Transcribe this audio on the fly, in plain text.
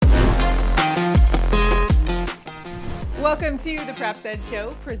Welcome to the Props Edge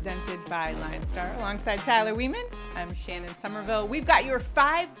Show, presented by LionStar. Alongside Tyler Weeman, I'm Shannon Somerville. We've got your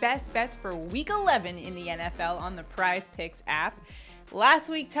 5 best bets for Week 11 in the NFL on the Prize Picks app. Last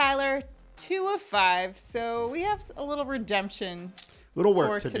week, Tyler, 2 of 5, so we have a little redemption Little work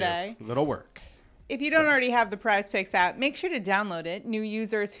for to today. do. Little work. If you don't already have the Prize Picks app, make sure to download it. New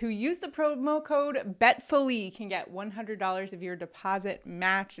users who use the promo code BETFULLY can get $100 of your deposit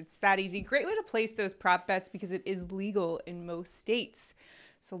matched. It's that easy. Great way to place those prop bets because it is legal in most states.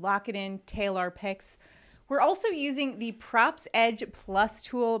 So lock it in, tail our picks. We're also using the Props Edge Plus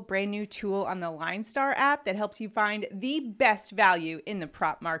tool, brand new tool on the LionStar app that helps you find the best value in the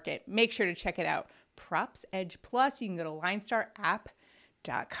prop market. Make sure to check it out. Props Edge Plus. You can go to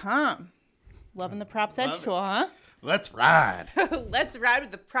lionstarApp.com. Loving the Props Edge tool, huh? Let's ride. Let's ride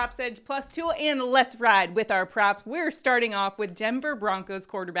with the Props Edge Plus tool, and let's ride with our props. We're starting off with Denver Broncos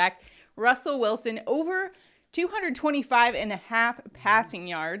quarterback Russell Wilson over 225.5 passing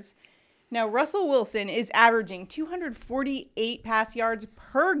yards. Now, Russell Wilson is averaging 248 pass yards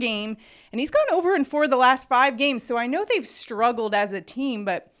per game, and he's gone over in 4 of the last 5 games. So I know they've struggled as a team,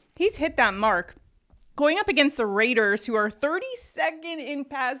 but he's hit that mark. Going up against the Raiders, who are 32nd in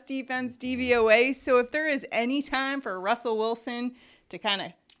pass defense DVOA. So if there is any time for Russell Wilson to kind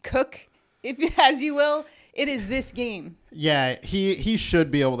of cook, if as you will, it is this game. Yeah, he should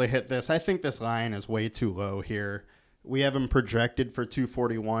be able to hit this. I think this line is way too low here. We have him projected for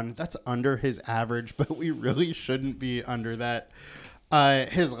 241. That's under his average, but we really shouldn't be under that. In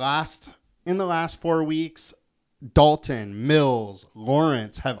the last 4 weeks, Dalton, Mills,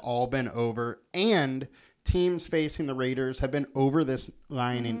 Lawrence have all been over, and teams facing the Raiders have been over this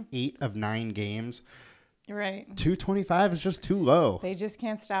line in 8 of 9 games. You're right. 225 is just too low. They just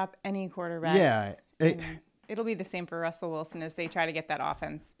can't stop any quarterbacks. Yeah. It'll be the same for Russell Wilson as they try to get that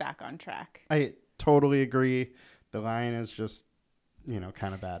offense back on track. I totally agree. The line is just,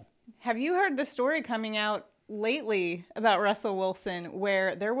 kind of bad. Have you heard the story coming out lately about Russell Wilson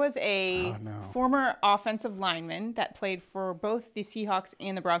where there was a former offensive lineman that played for both the Seahawks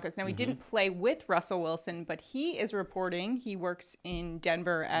and the Broncos? Now, he didn't play with Russell Wilson, but he is reporting, he works in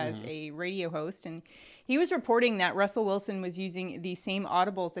Denver as a radio host, and he was reporting that Russell Wilson was using the same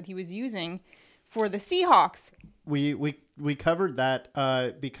audibles that he was using for the Seahawks. We covered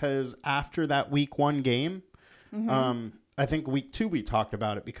that because after that week 1 game, I think week 2 we talked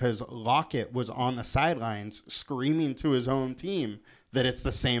about it because Lockett was on the sidelines screaming to his own team that it's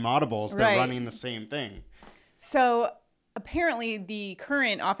the same audibles. They're running the same thing. So apparently the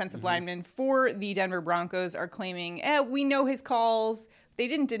current offensive linemen for the Denver Broncos are claiming, we know his calls. They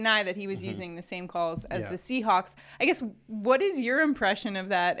didn't deny that he was using the same calls as the Seahawks. I guess, what is your impression of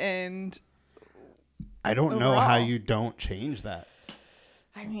that? And I don't know how you don't change that.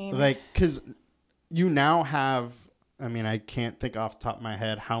 I mean, because you now have, I can't think off the top of my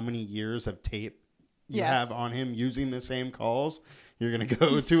head how many years of tape you have on him using the same calls. You're going to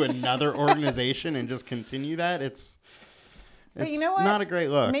go to another organization and just continue that. It's but you know what? Not a great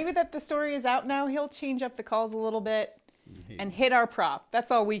look. Maybe that the story is out now. He'll change up the calls a little bit and hit our prop.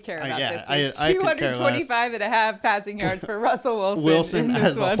 That's all we care about this week. 225.5 passing yards for Russell Wilson. Wilson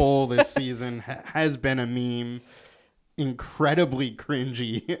as a whole this season has been a meme. Incredibly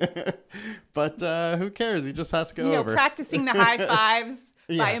cringy, but who cares? He just has to go over. Practicing the high fives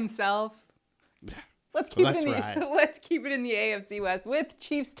by himself. Let's keep it in the AFC West with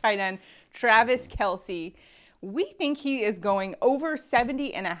Chiefs tight end Travis Kelce. We think he is going over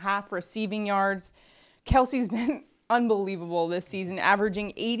 70.5 receiving yards. Kelce's been unbelievable this season,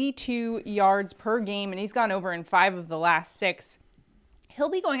 averaging 82 yards per game, and he's gone over in 5 of the last 6. He'll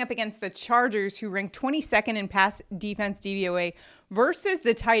be going up against the Chargers, who rank 22nd in pass defense DVOA, versus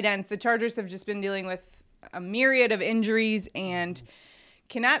the tight ends. The Chargers have just been dealing with a myriad of injuries and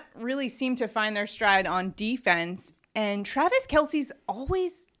cannot really seem to find their stride on defense. And Travis Kelce's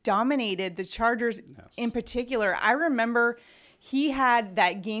always dominated the Chargers in particular. I remember he had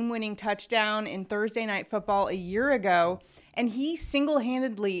that game-winning touchdown in Thursday Night Football a year ago, and he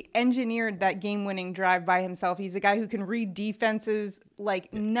single-handedly engineered that game-winning drive by himself. He's a guy who can read defenses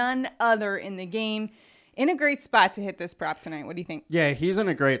like none other in the game. In a great spot to hit this prop tonight. What do you think? Yeah, he's in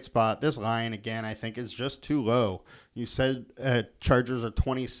a great spot. This line, again, I think is just too low. You said Chargers are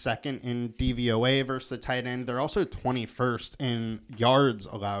 22nd in DVOA versus the tight end. They're also 21st in yards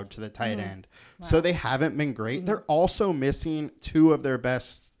allowed to the tight end. Wow. So they haven't been great. They're also missing 2 of their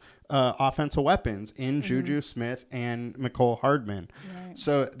best offensive weapons in Juju Smith and Mecole Hardman. Right.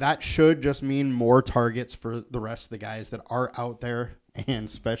 So that should just mean more targets for the rest of the guys that are out there, and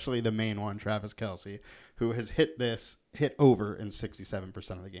especially the main one, Travis Kelce, who has hit over in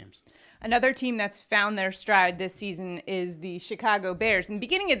 67% of the games. Another team that's found their stride this season is the Chicago Bears. In the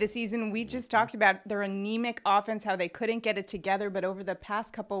beginning of the season, we just talked about their anemic offense, how they couldn't get it together. But over the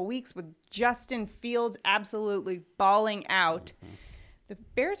past couple of weeks, with Justin Fields absolutely balling out, the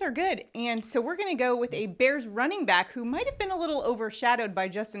Bears are good. And so we're going to go with a Bears running back who might have been a little overshadowed by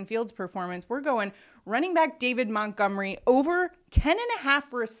Justin Fields' performance. We're going running back David Montgomery, over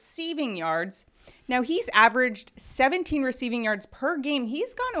 10.5 receiving yards. Now, he's averaged 17 receiving yards per game.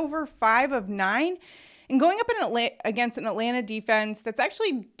 He's gone over 5 of 9. And going up against an Atlanta defense that's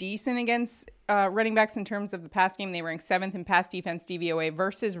actually decent against running backs in terms of the pass game. They rank 7th in pass defense DVOA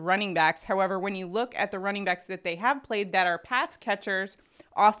versus running backs. However, when you look at the running backs that they have played that are pass catchers,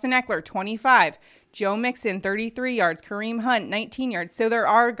 Austin Eckler, 25. Joe Mixon, 33 yards. Kareem Hunt, 19 yards. So there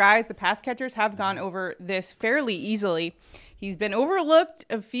are guys, the pass catchers have gone over this fairly easily. He's been overlooked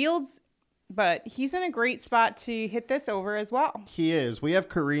of Fields, but he's in a great spot to hit this over as well. He is. We have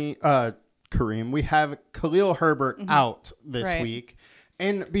Kareem. We have Khalil Herbert out this week.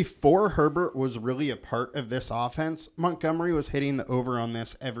 And before Herbert was really a part of this offense, Montgomery was hitting the over on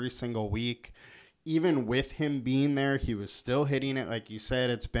this every single week. Even with him being there, he was still hitting it. Like you said,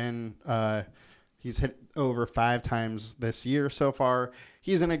 it's been he's hit over 5 times this year so far.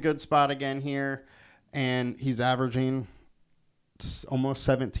 He's in a good spot again here, and he's averaging almost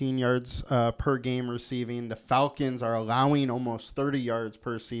 17 yards per game receiving. The Falcons are allowing almost 30 yards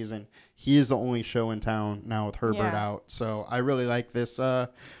per season. He is the only show in town now with Herbert out. So I really like this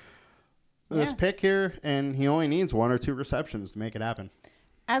pick here, and he only needs 1 or 2 receptions to make it happen.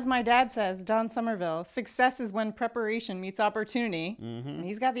 As my dad says, Don Somerville, success is when preparation meets opportunity.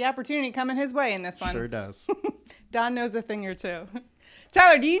 He's got the opportunity coming his way in this one. Sure does. Don knows a thing or two.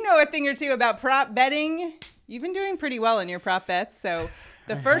 Tyler, do you know a thing or two about prop betting? You've been doing pretty well in your prop bets. So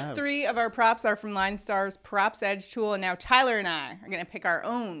the first 3 of our props are from Line Star's Props Edge tool. And now Tyler and I are going to pick our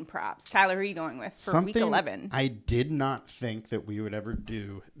own props. Tyler, who are you going with for week 11? I did not think that we would ever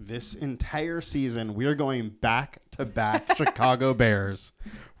do this entire season. We are going back-to-back Chicago Bears.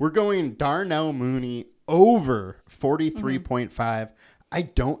 We're going Darnell Mooney over 43.5. I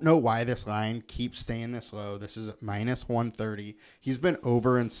don't know why this line keeps staying this low. This is at minus 130. He's been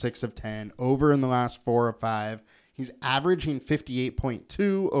over in 6 of 10, over in the last 4 of 5. He's averaging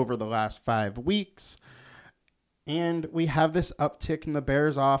 58.2 over the last 5 weeks. And we have this uptick in the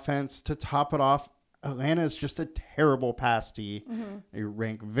Bears offense to top it off. Atlanta is just a terrible pass D. They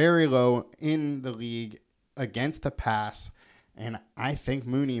rank very low in the league against the pass. And I think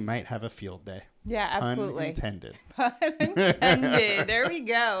Mooney might have a field day. Yeah, absolutely. Unintended. There we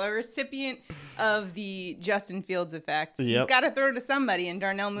go. A recipient of the Justin Fields effect. Yep. He's got to throw to somebody, and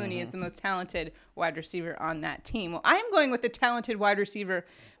Darnell Mooney is the most talented wide receiver on that team. Well, I'm going with the talented wide receiver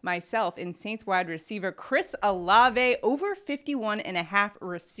myself in Saints wide receiver Chris Olave, over 51.5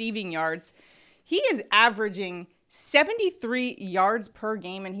 receiving yards. He is averaging 73 yards per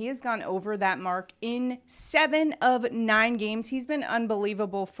game, and he has gone over that mark in 7 of 9 games. He's been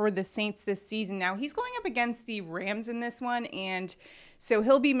unbelievable for the Saints this season. Now, he's going up against the Rams in this one, and so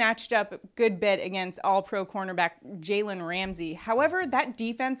he'll be matched up a good bit against all-pro cornerback Jalen Ramsey. However, that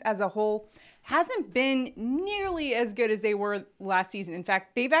defense as a whole hasn't been nearly as good as they were last season. In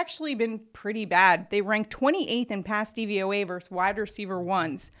fact, they've actually been pretty bad. They ranked 28th in pass DVOA versus wide receiver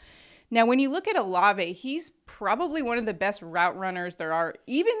ones. Now, when you look at Olave, he's probably one of the best route runners there are,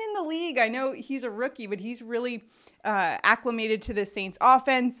 even in the league. I know he's a rookie, but he's really acclimated to the Saints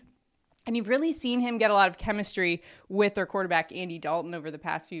offense. And you've really seen him get a lot of chemistry with their quarterback, Andy Dalton, over the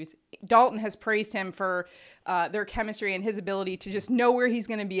past few years. Dalton has praised him for their chemistry and his ability to just know where he's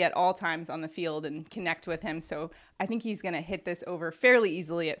going to be at all times on the field and connect with him. So I think he's going to hit this over fairly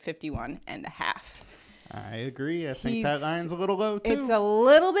easily at 51.5. I agree. I think that line's a little low, too. It's a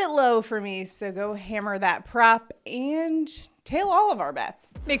little bit low for me, so go hammer that prop and tail all of our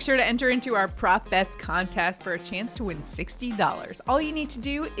bets. Make sure to enter into our Prop Bets contest for a chance to win $60. All you need to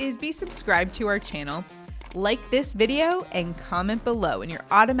do is be subscribed to our channel, like this video, and comment below, and you're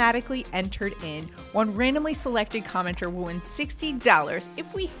automatically entered in. One randomly selected commenter will win $60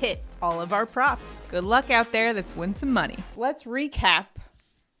 if we hit all of our props. Good luck out there. Let's win some money. Let's recap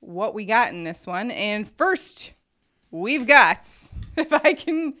what we got in this one. And first, we've got, if I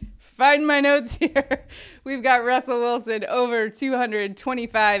can find my notes here, we've got Russell Wilson over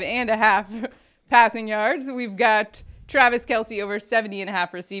 225.5 passing yards. We've got Travis Kelce over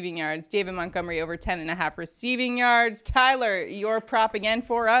 70.5 receiving yards. David Montgomery over 10.5 receiving yards. Tyler, your prop again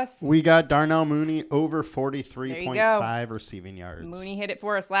for us. We got Darnell Mooney over 43.5 receiving yards. Mooney hit it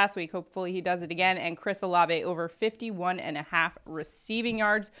for us last week. Hopefully he does it again. And Chris Olave over 51.5 receiving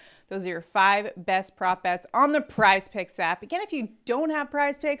yards. Those are your 5 best prop bets on the Prize Picks app. Again, if you don't have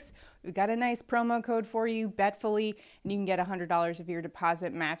Prize Picks, we've got a nice promo code for you, Betfully, and you can get $100 of your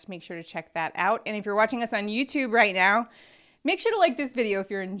deposit match. Make sure to check that out. And if you're watching us on YouTube right now, make sure to like this video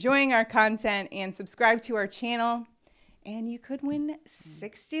if you're enjoying our content and subscribe to our channel. And you could win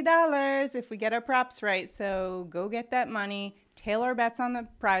 $60 if we get our props right. So go get that money. Tail our bets on the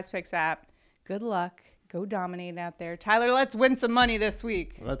Prize Picks app. Good luck. Go dominate out there. Tyler, let's win some money this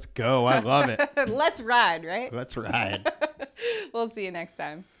week. Let's go. I love it. Let's ride, right? Let's ride. We'll see you next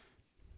time.